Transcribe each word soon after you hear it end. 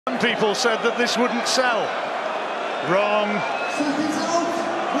Some people said that this wouldn't sell. Wrong.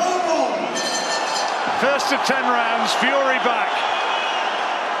 First of 10 rounds, Fury back.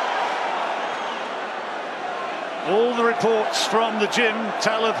 All the reports from the gym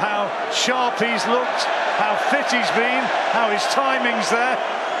tell of how sharp he's looked, how fit he's been, how his timing's there.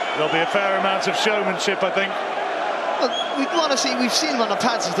 There'll be a fair amount of showmanship, I think. Well, we want to see, we've seen him on the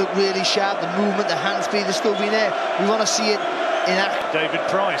pads, he's looked really sharp, the movement, the hand speed has still been there. We want to see it in action. David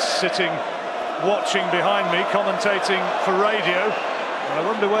Price sitting, watching behind me, commentating for radio. And I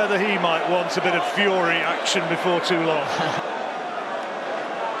wonder whether he might want a bit of Fury action before too long.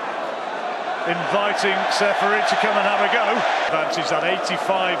 Inviting Seferi to come and have a go. Advantage, that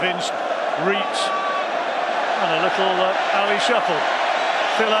 85-inch reach. And a little alley shuffle.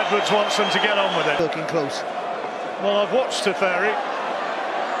 Phil Edwards wants them to get on with it. Looking close. Well, I've watched Seferi.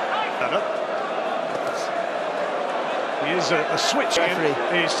 He is a switch.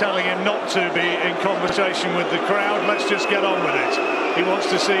 He's telling him not to be in conversation with the crowd. Let's just get on with it. He wants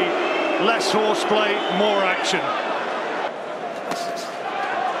to see less horseplay, more action.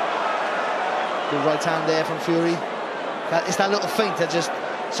 Good right hand there from Fury. It's that little feint that just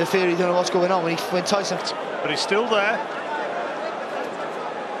Seferi don't know what's going on when Tyson. But he's still there.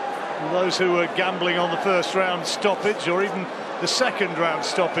 And those who were gambling on the first round stoppage, or even the second round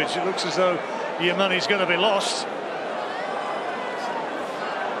stoppage, it looks as though your money's going to be lost.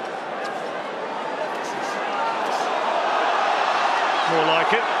 More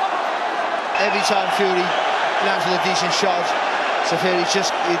like it. Every time Fury lands with a decent shot, Seferi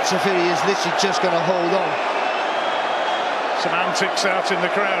is literally just going to hold on. Some antics out in the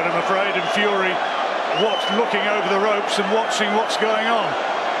crowd, I'm afraid, and Fury looking over the ropes and watching what's going on.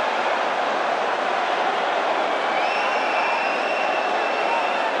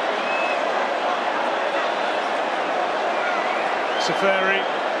 Seferi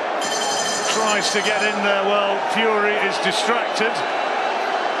tries to get in there. Well, Fury is distracted.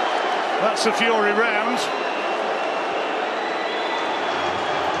 That's a Fury round.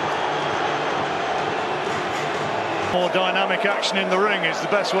 More dynamic action in the ring is the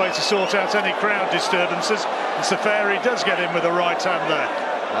best way to sort out any crowd disturbances. And Seferi does get in with a right hand there.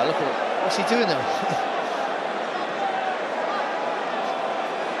 Oh, look at what's he doing there?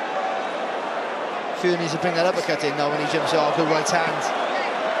 Fury needs to bring that uppercut in now when he jumps out. Good right hand.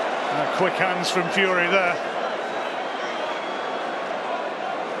 Quick hands from Fury there.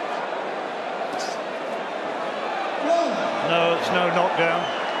 No, it's no knockdown.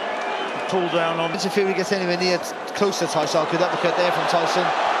 Pull down on. If Fury gets anywhere near close to Tyson, good uppercut there from Tyson.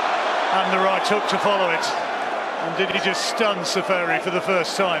 And the right hook to follow it. And did he just stun Seferi for the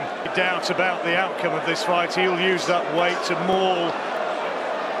first time? Doubt about the outcome of this fight. He'll use that weight to maul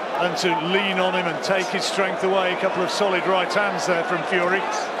and to lean on him and take his strength away. A couple of solid right hands there from Fury.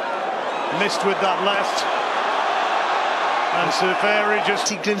 Missed with that left. And Seferi just...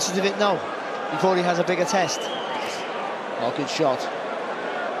 See glimpses of it now, before he has a bigger test. Oh, good shot.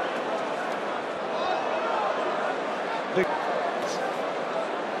 Big.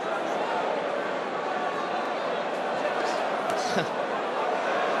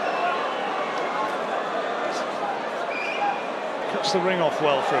 Cuts the ring off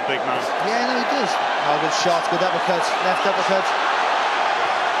well for a big man. Yeah, no, he does. Oh, good shot, good uppercut, left uppercut.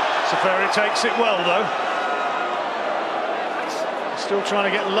 Seferi takes it well, though. Still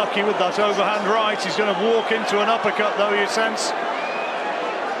trying to get lucky with that overhand right. He's going to walk into an uppercut, though, you sense.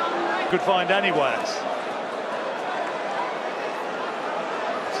 Could find anywhere.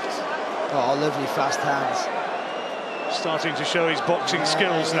 Oh, lovely fast hands. Starting to show his boxing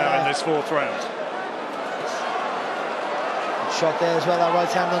skills now in this fourth round. Good shot there as well, that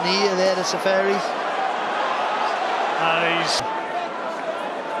right hand on the ear there to Seferi. And he's...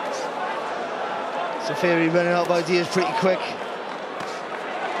 Seferi running out of ideas pretty quick.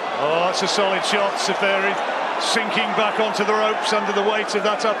 Oh, it's a solid shot. Seferi sinking back onto the ropes under the weight of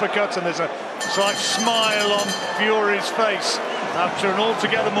that uppercut, and there's a slight smile on Fury's face after an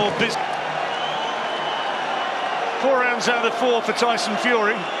altogether more busy. 4 rounds out of 4 for Tyson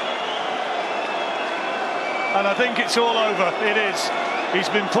Fury. And I think it's all over. It is. He's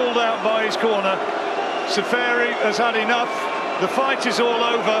been pulled out by his corner. Seferi has had enough. The fight is all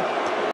over.